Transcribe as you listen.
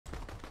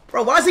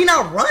Bro, why is he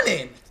not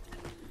running?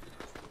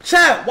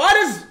 Chat,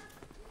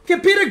 can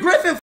Peter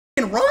Griffin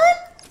f***ing run?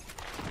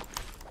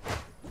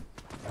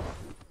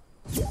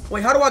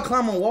 Wait, how do I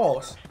climb on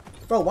walls?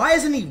 Bro, why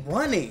isn't he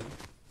running?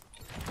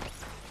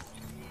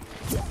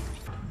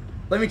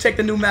 Let me check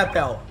the new map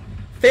out.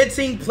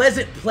 15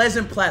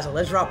 Pleasant Plaza.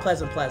 Let's drop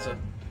Pleasant Plaza.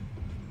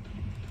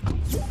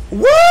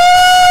 Woo!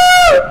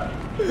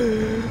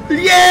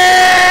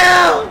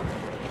 Yeah!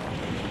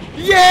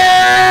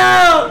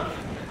 Yeah!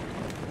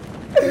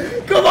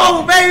 Come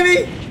on,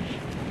 baby!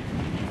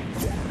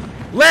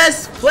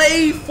 Let's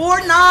play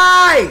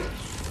Fortnite!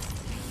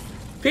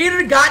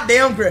 Peter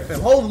goddamn Griffin.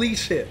 Holy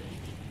shit.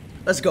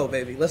 Let's go,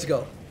 baby. Let's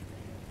go.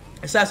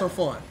 Let's have some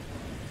fun.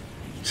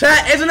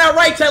 Chat, isn't that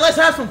right, chat? Let's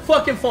have some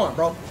fucking fun,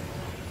 bro.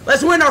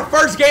 Let's win our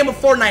first game of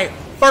Fortnite.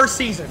 First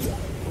season.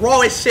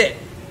 Raw as shit.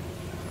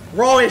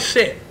 Raw as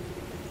shit.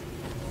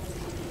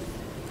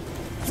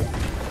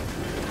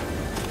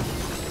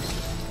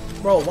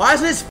 Bro, why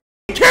is this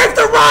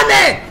character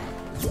running?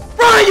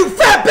 Run, you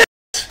fat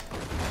bitch!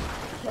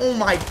 Oh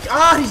my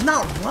god, he's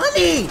not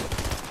running!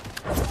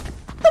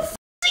 The f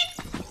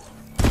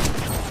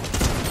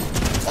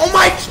Oh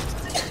my...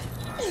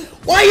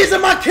 Why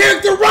isn't my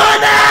character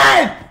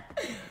running?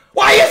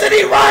 Why isn't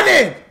he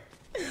running?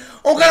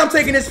 Oh god, I'm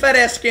taking his fat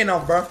ass skin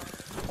off, bro.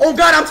 Oh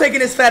god, I'm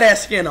taking his fat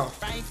ass skin off.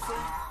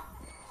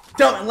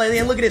 Dumb, look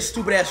at this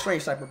stupid ass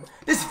strange sniper, bro.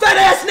 This fat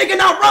ass nigga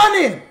not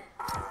running!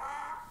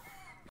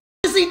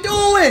 What is he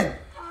doing?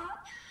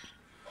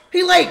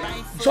 He like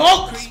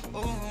jokes.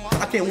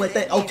 I can't let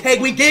that. Okay,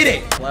 we get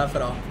it. Laugh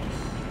it off.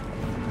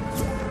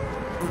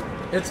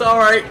 It's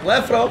alright.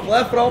 Laugh it off,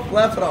 laugh it off,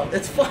 laugh it off.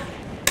 It's fun.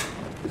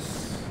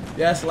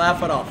 Yes,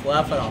 laugh it off,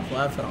 laugh it off,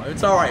 laugh it off.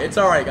 It's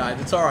alright, guys.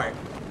 It's alright.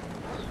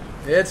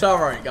 It's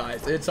alright,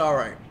 guys. It's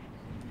alright.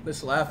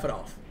 Let's laugh it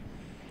off.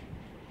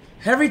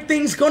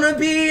 Everything's gonna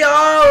be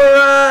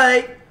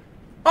alright.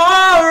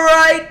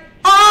 Alright.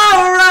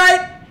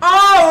 Alright.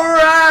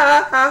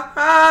 Alright.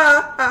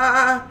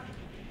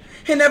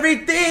 And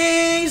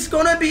everything's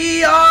gonna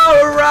be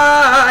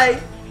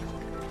alright.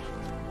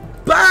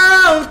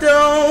 Bow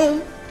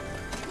down.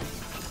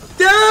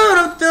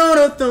 Down,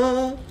 down,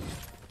 down.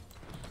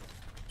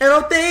 And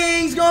all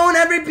things gonna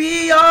ever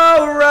be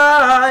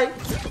alright.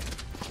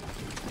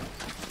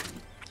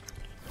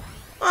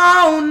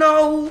 Oh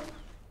no.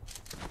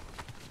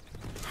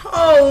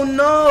 Oh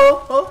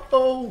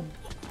no.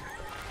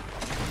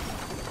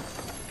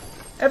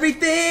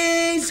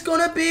 Everything's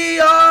gonna be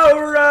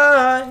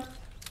alright.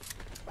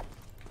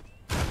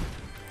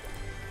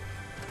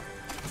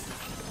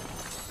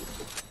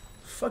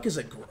 Fuck is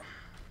a girl?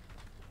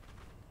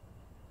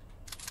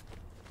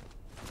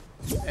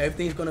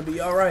 Everything's gonna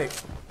be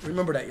alright.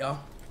 Remember that, y'all.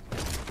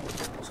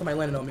 Somebody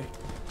landed on me.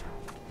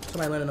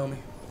 Somebody landed on me.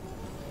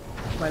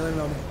 Somebody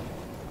landed on me.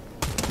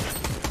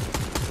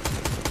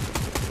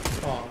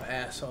 Oh,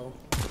 asshole.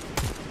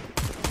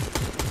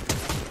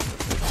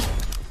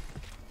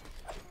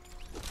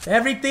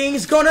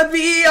 Everything's gonna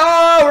be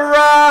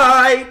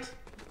alright.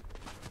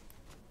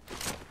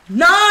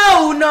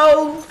 No,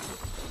 no.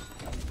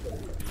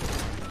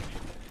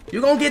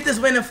 You're gonna get this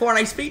win in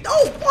Fortnite, Speed.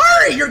 Don't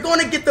worry, you're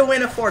gonna get the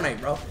win in Fortnite,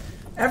 bro.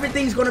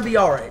 Everything's gonna be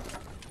alright.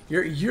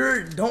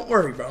 Don't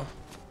worry, bro.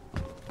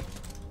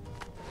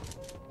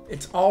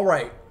 It's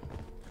alright.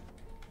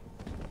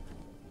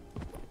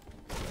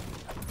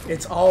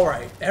 It's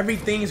alright.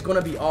 Everything's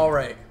gonna be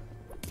alright.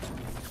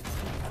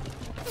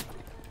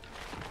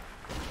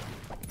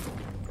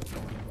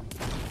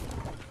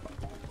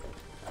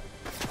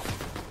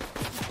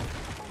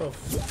 The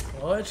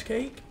fudge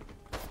cake?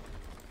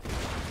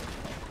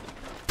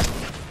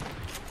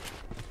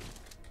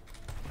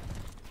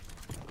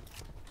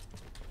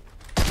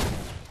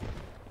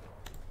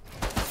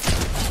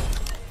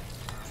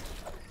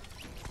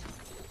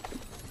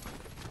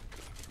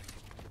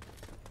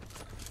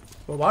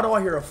 Well, why do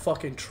I hear a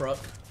fucking truck?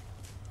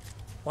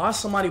 Why is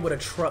somebody with a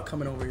truck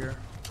coming over here?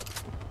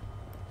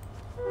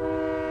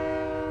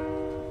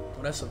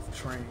 Oh, that's a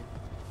train.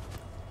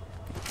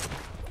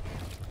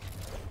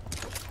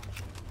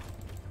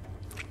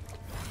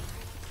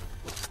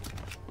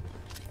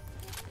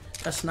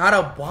 That's not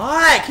a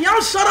bot. Can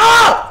y'all shut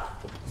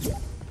up?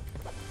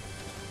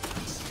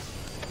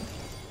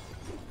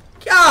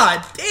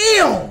 God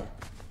damn.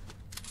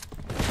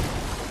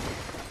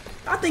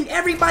 I think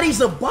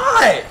everybody's a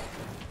bot.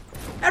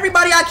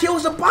 Everybody I kill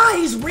is a bot.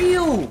 He's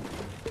real.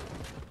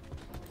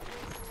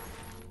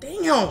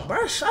 Damn,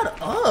 bro. Shut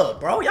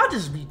up, bro. Y'all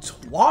just be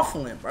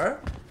waffling, bro.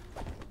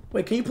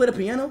 Wait, can you play the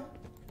piano?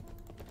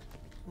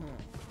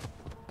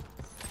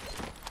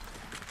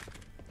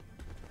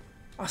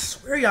 I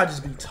swear y'all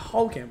just be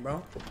talking,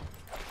 bro.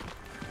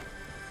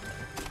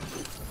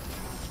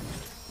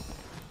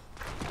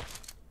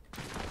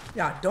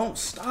 Y'all don't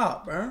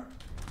stop, bro.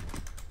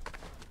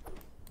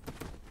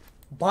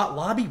 Bot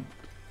lobby.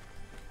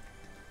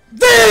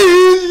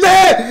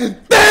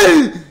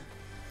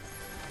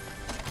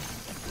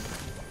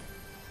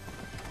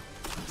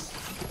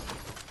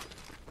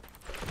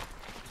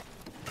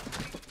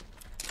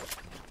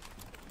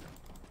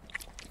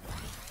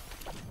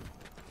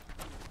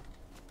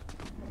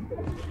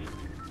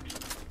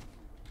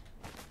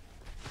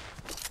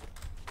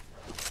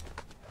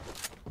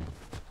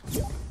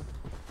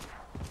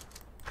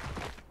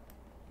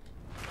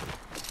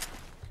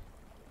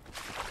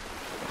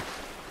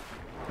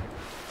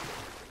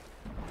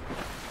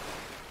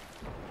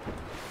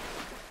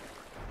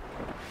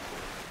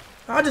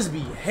 I'll just be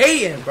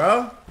hating,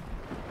 bro.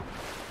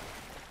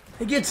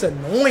 It gets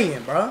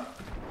annoying, bro.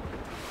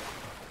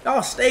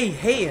 Y'all stay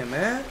hating,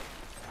 man.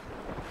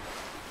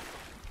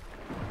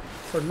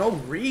 For no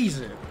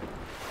reason.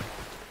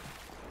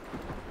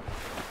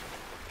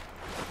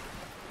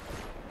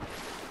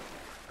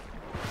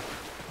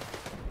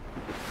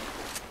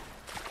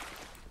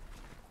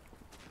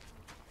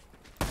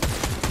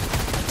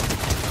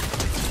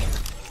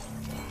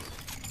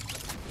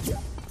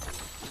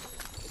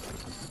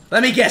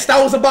 Let me guess, that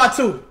was a bot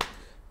too.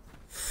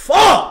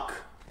 Fuck!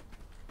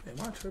 Am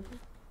I tripping?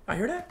 I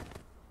hear that?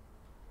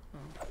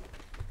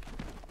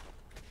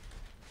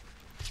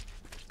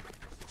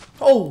 Oh.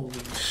 Holy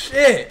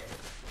shit.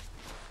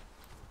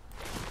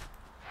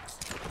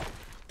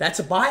 That's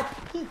a bot?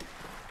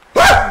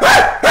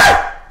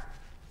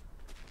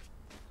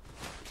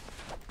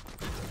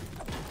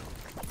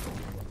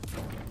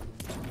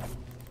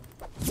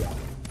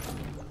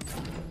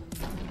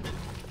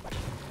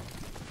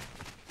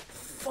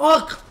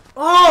 Fuck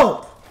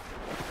up!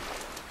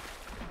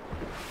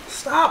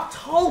 Stop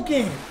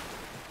talking!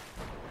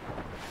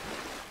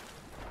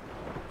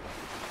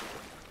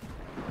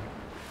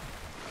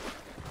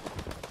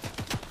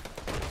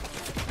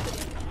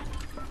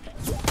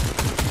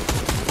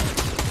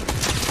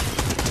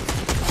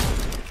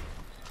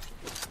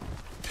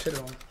 Shit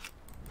on.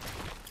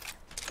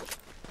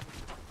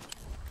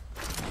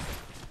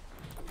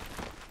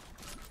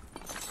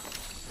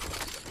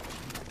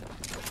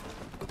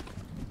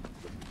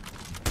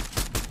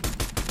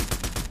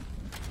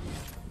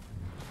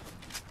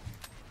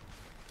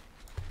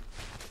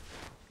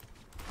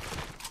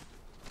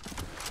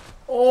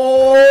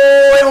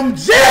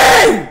 OMG!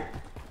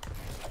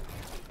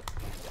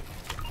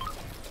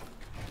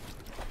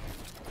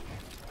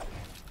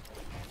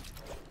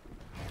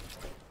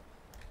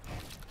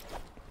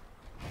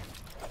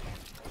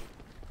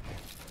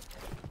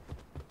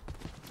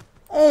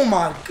 Oh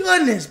my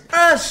goodness,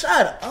 bro,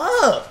 shut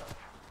up.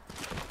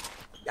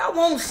 Y'all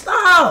won't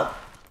stop.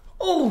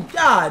 Oh,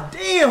 god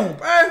damn,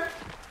 bro.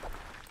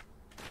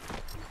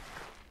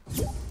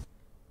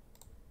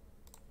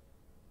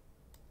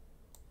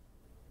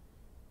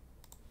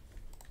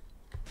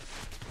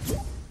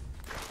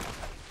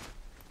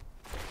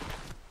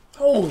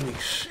 Holy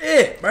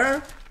shit,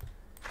 bro.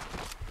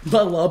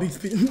 Bot lobby,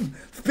 Speedy.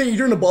 Speedy,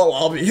 you're in the bot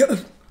lobby. You're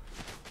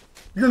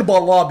in the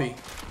bot lobby.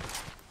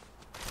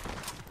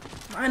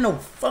 I know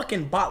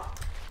fucking bot.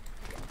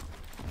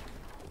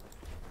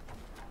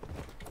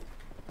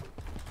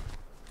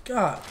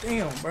 God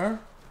damn, bro.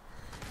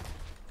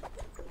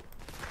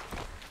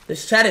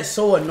 This chat is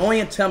so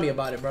annoying. Tell me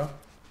about it, bro.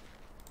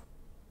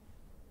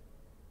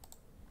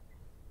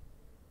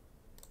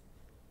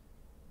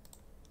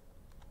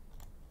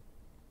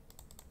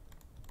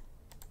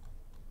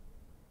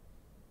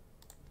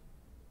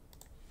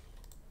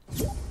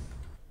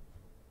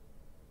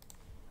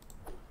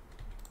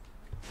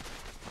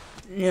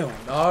 Yeah,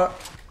 dog.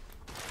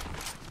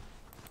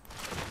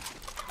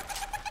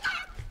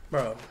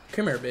 Bro,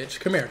 come here,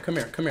 bitch. Come here, come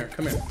here, come here,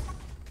 come here.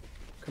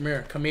 Come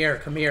here, come here,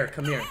 come here,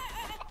 come here.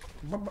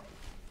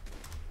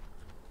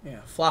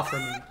 Yeah, fly for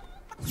me.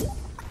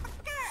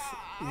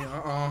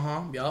 Yeah,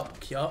 uh-huh, yup,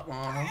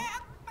 uh-huh.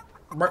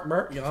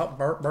 Burt, yup,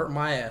 Burt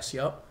my ass,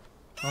 yup.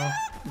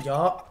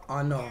 Yup,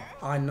 I know.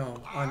 I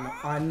know,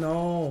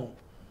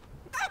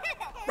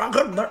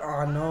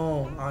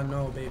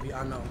 baby,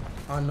 I know.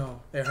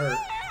 It hurt.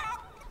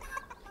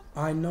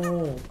 I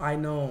know.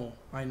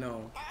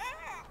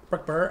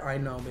 Burt, I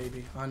know,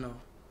 baby, I know.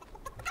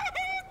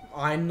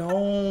 I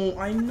know.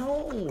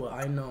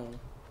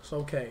 It's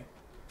okay.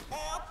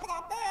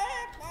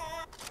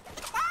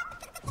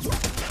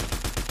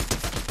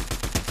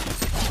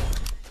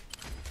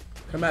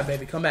 Come back,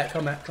 baby, come back.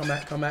 Get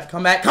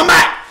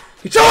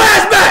your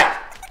ass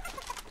back!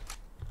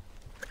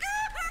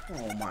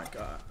 Oh my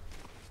god.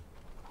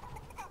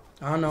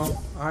 I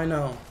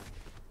know.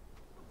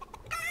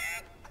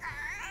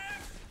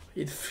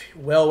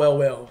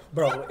 Well.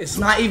 Bro, it's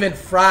not even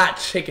fried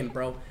chicken,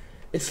 bro.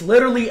 It's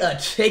literally a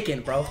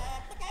chicken, bro.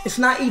 It's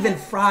not even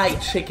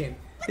fried chicken.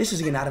 This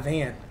is getting out of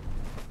hand.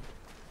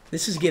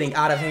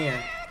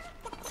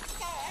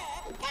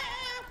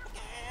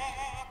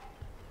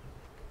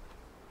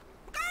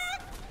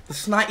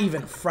 It's not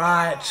even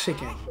fried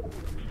chicken.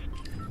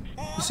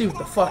 You see what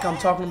the fuck I'm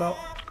talking about?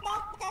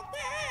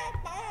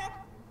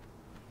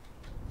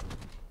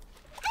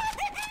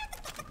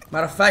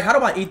 Matter of fact, how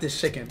do I eat this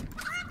chicken?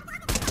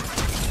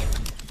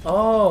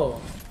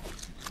 Oh.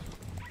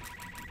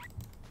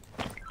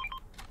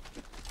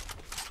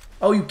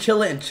 Oh, you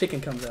kill it and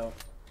chicken comes out.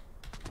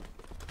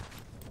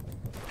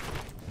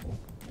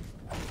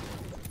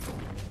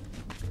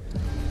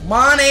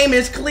 My name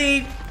is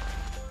Cleve.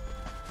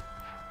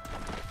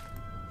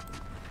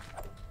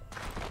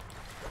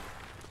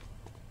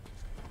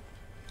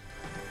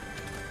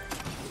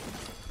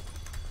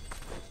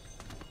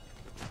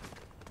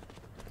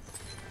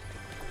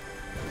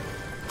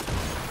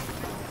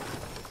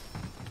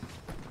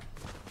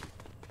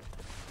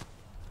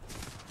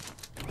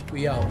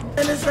 We out.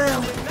 And the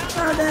sound.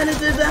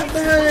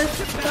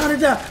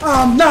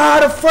 I'm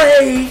not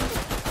afraid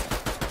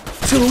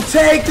to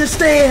take the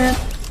stand.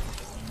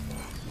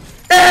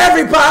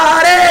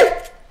 Everybody,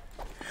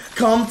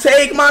 come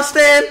take my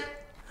stand.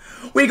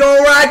 We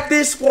gon' rock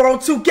this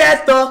world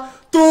together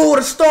through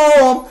the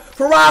storm,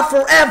 for I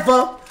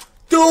forever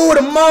through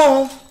the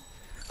moon.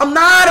 I'm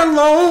not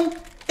alone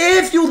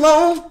if you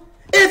alone.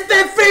 If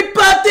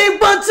everybody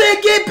wants to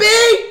get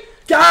me,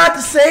 got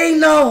to say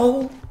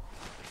no.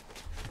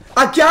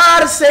 I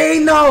gotta say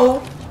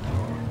no.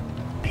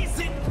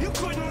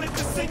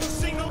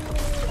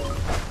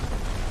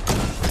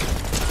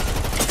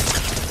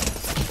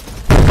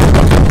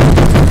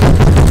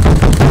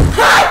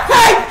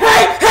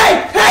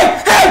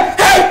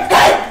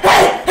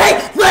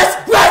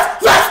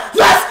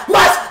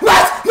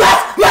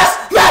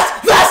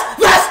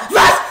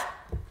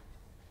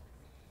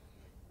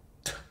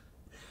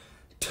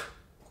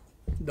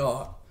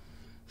 Dog.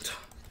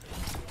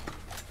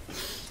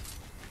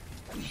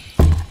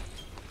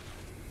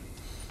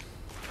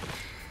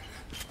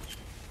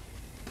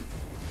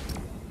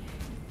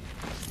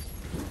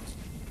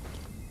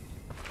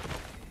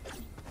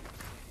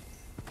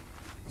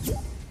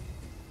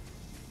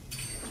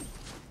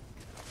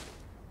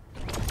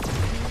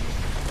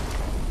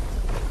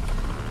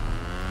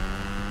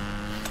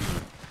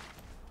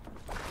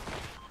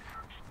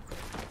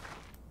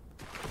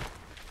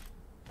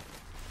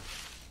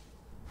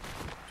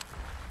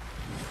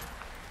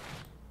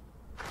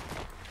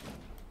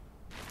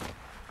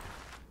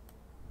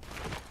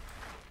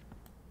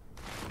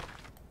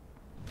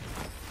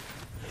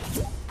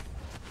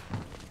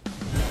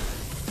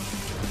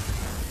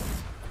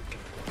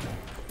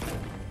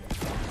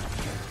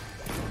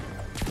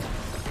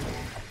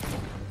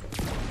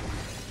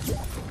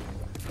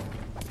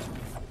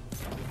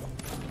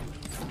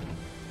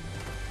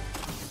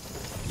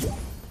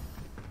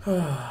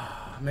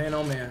 Man,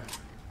 oh man.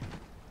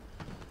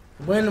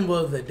 When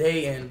will the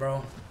day end,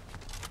 bro?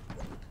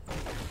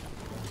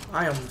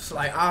 I am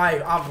like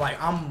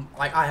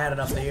I had it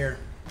up there.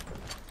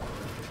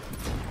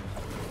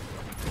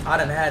 I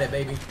done had it,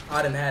 baby.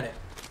 I done had it.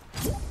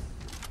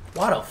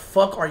 Why the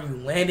fuck are you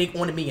landing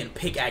on me and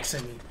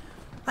pickaxing me?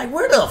 Like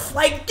where the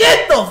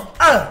get the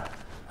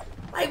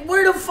like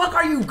where the fuck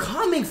are you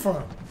coming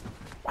from?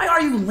 Why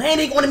are you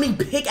landing on me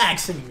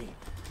pickaxing me?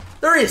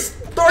 There is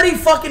 30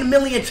 fucking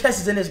million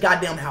chests in this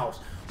goddamn house.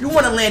 You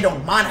want to land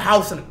on my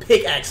house and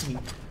pickaxe me?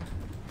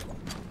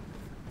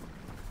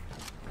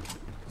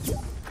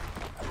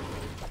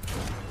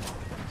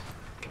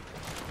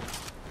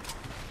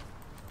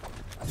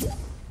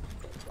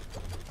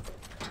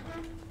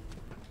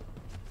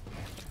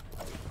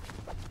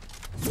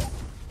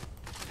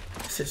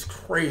 This is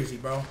crazy,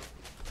 bro.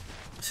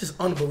 This is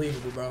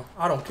unbelievable, bro.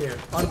 I don't care.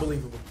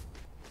 Unbelievable.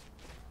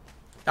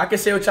 I can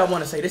say what y'all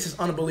want to say. This is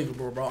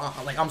unbelievable, bro.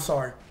 I'm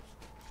sorry.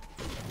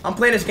 I'm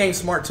playing this game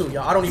smart, too,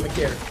 y'all. I don't even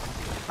care.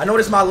 I know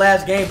this is my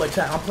last game, but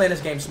chat, I'm playing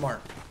this game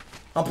smart.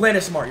 I'm playing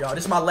it smart, y'all.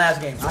 This is my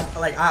last game.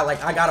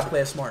 I gotta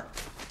play it smart.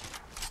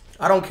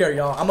 I don't care,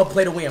 y'all. I'm gonna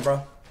play to win,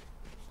 bro.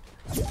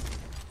 I'm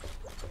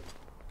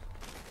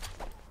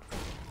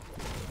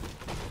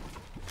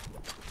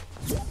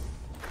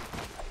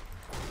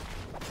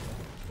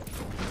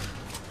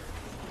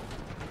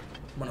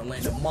gonna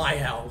land at my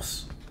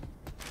house.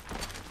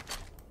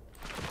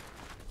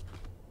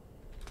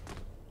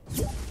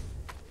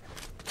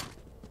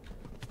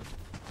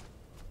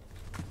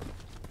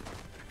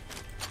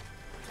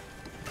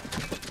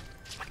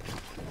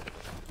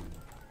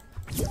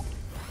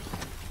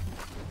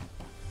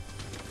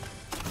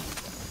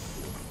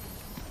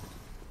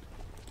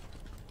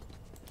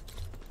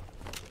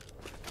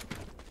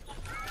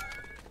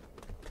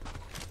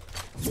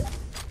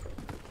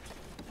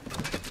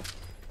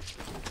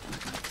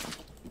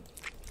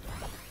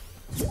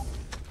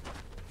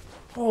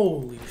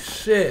 Holy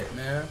shit,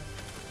 man.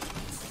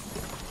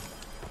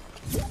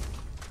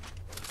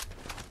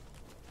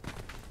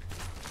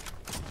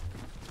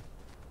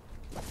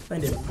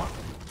 Landed my...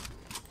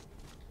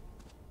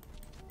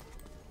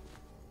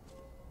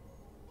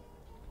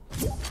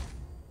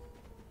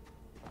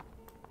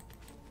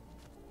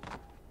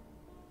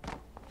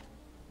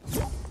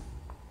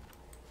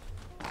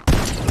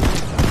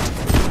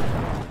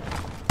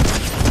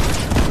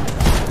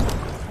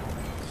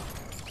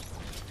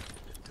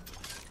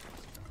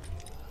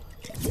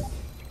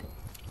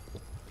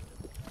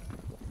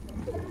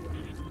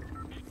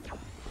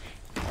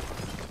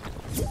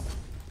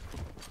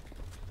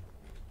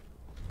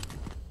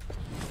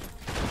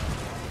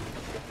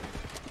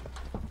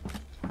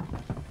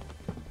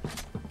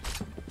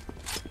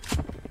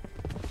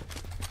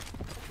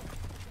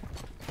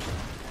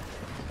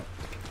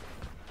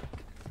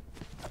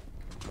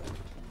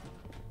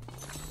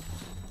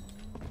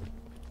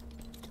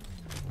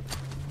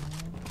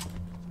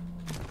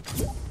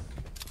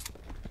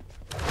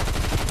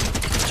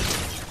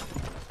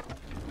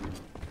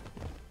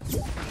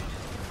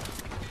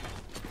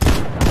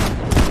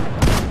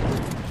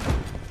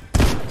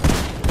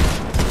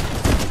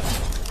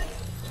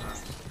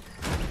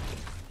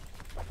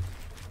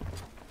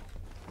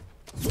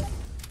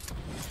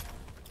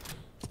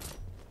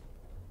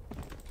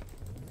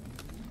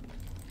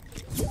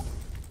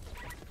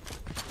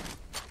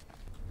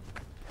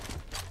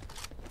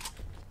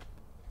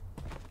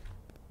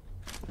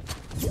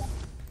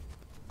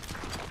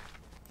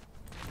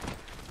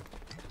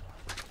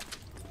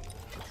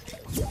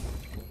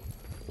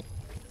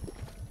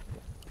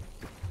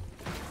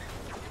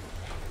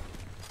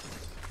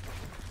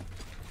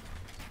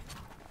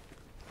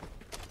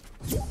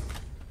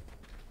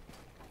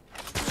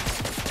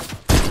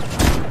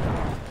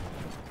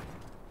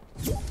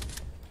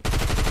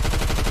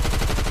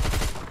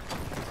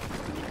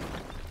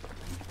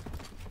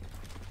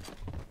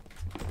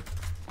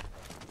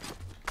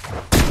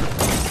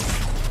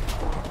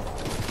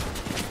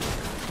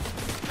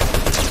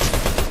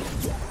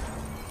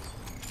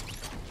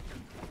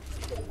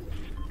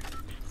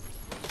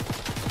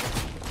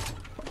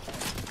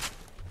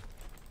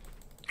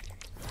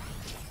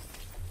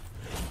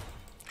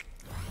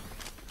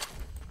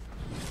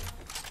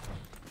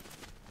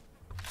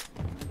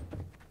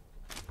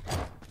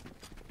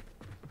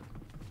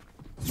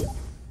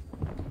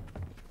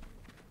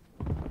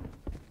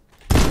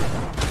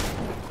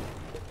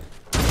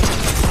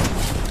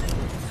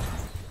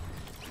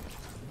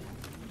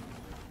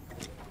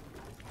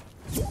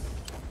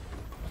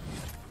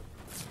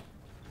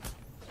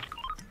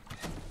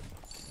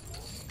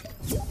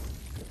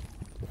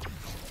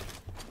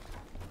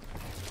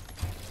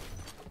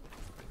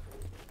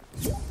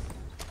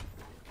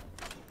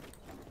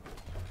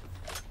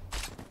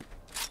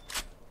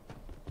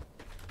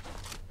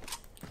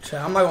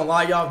 Chat, I'm not gonna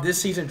lie, y'all.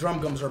 This season,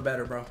 drum gums are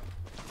better, bro.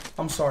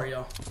 I'm sorry,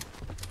 y'all.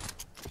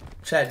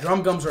 Chat,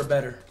 drum gums are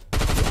better.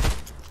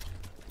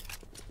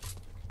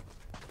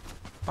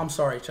 I'm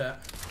sorry, chat.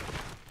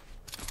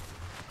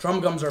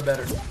 Drum gums are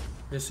better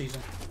this season.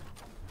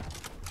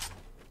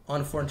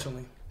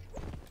 Unfortunately.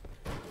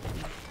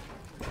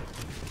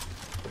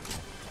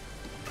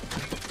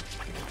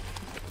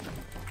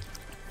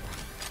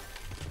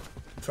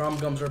 Drum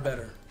gums are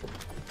better.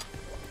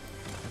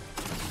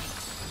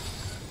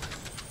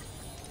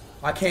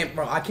 I can't,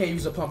 bro. I can't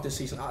use a pump this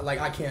season.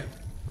 I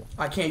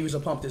can't use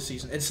a pump this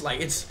season. It's like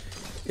it's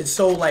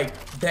so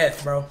like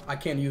death, bro. I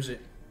can't use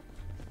it.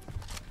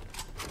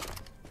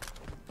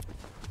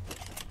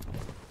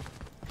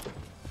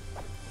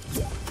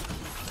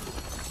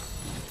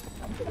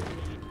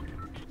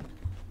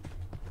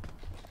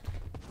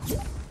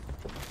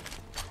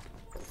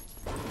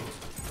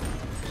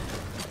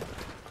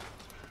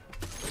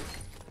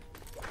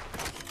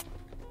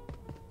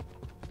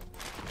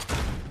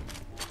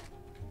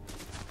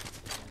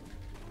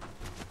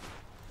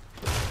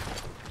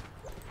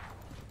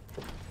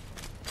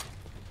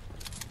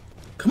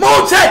 Come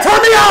on, chat,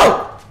 turn me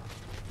out!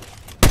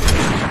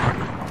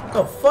 What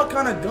the fuck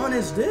kind of gun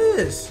is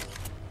this?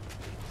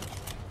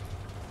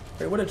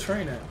 Hey, where the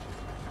train at?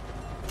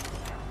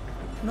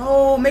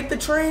 No, make the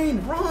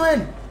train,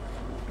 run!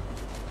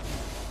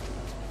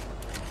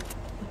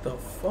 What the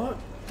fuck?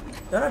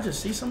 Did I just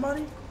see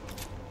somebody?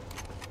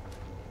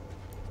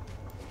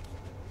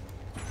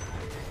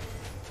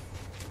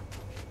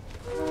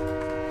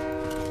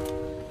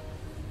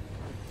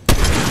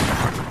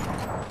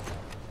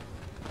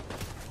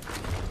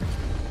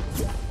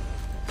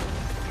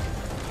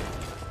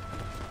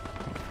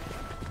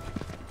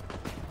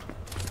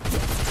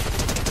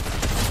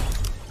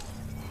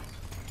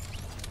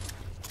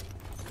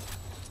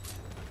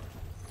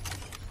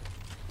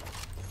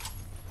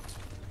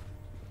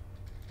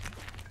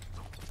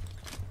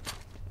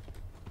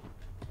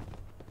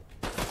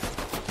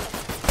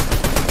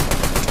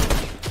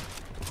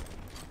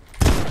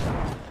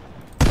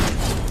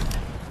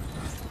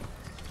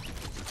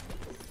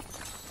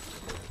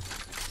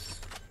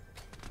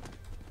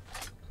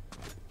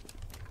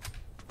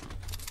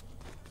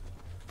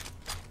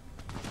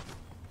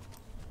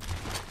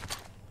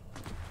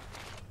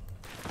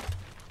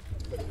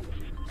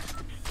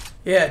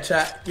 Yeah,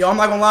 chat. Yo, I'm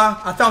not gonna lie.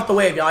 I found the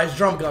wave, y'all. It's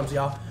drum gums,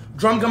 y'all.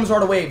 Drum gums are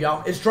the wave,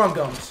 y'all. It's drum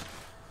gums.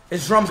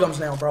 It's drum gums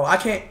now, bro. I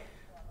can't.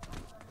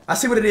 I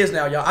see what it is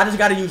now, y'all. I just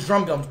gotta use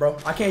drum gums, bro.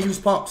 I can't use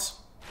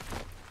pumps.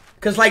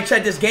 Cause like,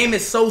 chat, this game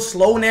is so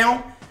slow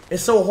now.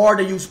 It's so hard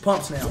to use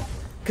pumps now.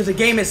 Cause the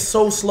game is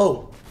so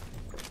slow.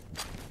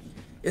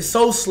 It's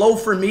so slow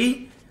for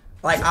me.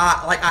 Like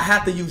I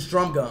have to use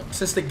drum gums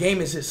since the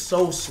game is just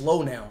so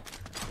slow now.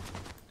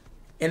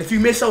 And if you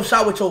miss your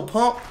shot with your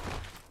pump,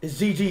 it's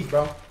GG's,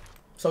 bro.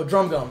 So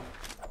drum gum.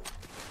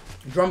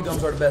 Drum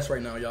gums are the best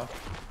right now, y'all.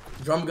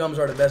 Drum gums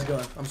are the best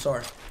gun. I'm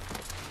sorry.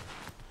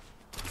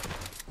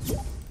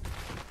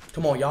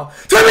 Come on, y'all.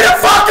 Turn me the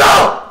fuck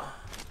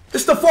up!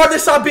 This is the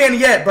farthest I've been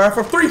yet, bro.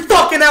 For 3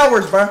 fucking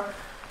hours, bro.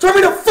 Turn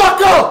me the fuck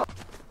up!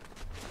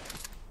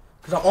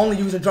 Because I'm only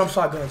using drum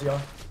shotguns,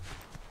 y'all.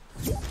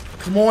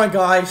 Come on,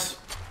 guys.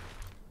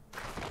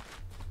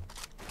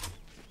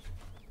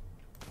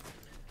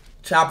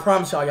 Chat, I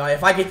promise y'all,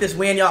 if I get this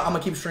win, y'all, I'm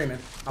going to keep streaming.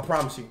 I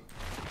promise you.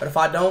 But if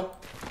I don't,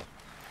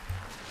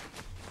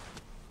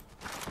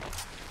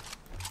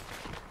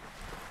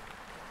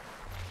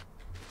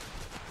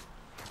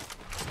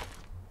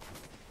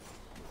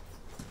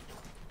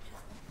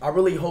 I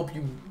really hope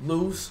you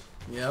lose.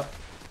 Yep.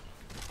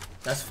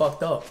 That's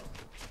fucked up,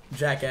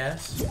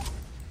 jackass.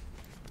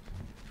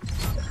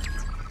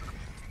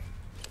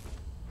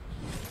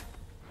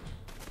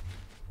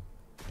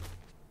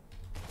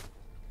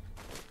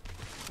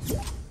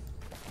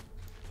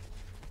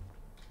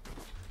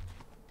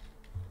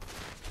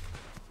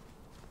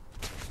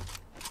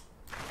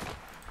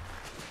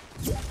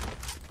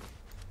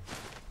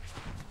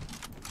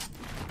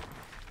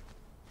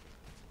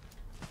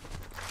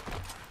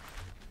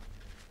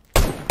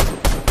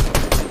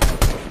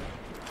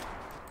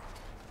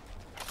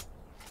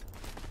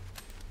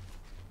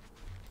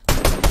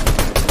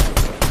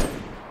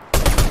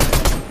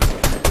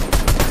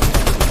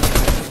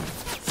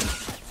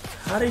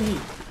 How did he?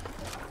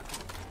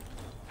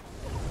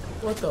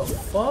 What the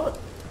fuck?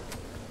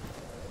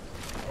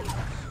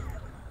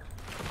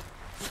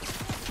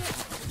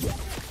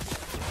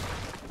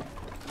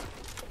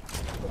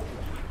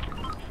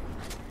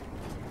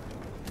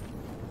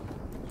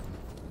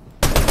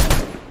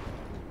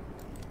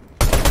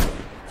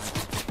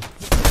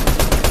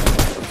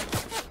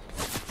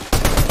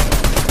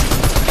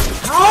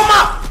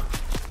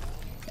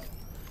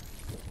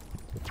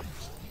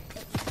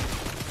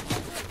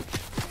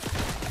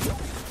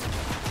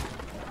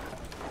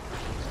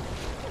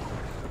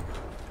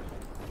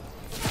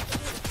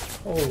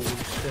 Holy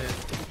shit.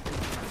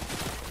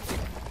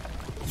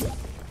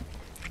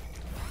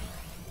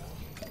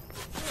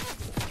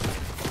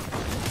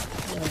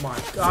 Oh my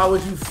god,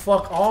 would you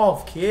fuck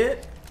off,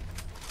 kid?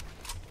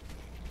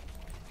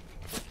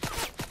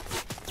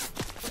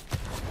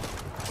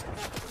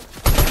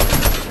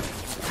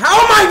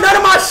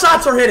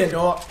 shots are hitting,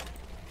 dog.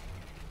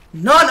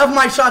 None of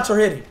my shots are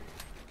hitting.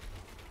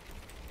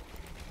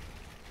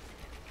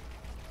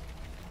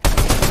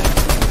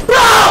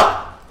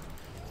 Bro!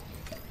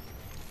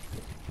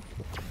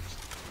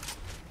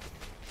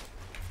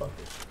 Fuck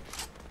this.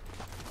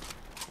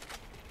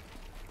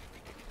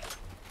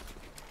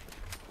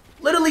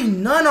 Literally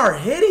none are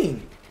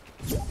hitting.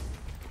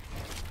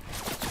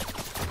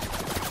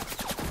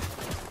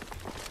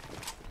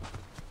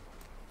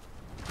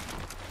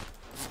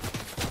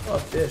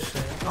 Fuck this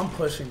shit. I'm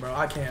pushing, bro.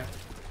 I can't.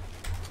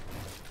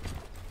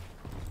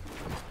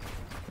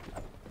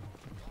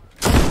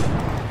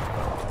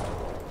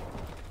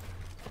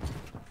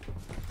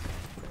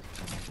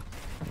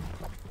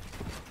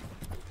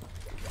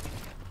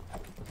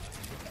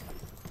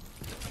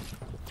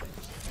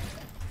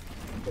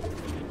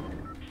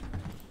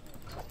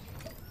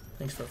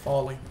 Thanks for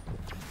falling.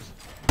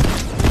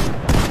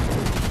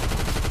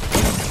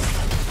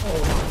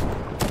 Oh.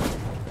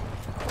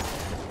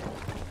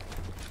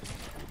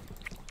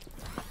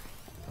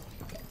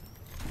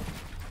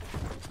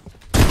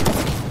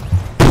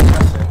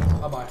 That's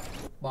it. Bye-bye.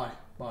 Bye.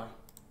 Bye.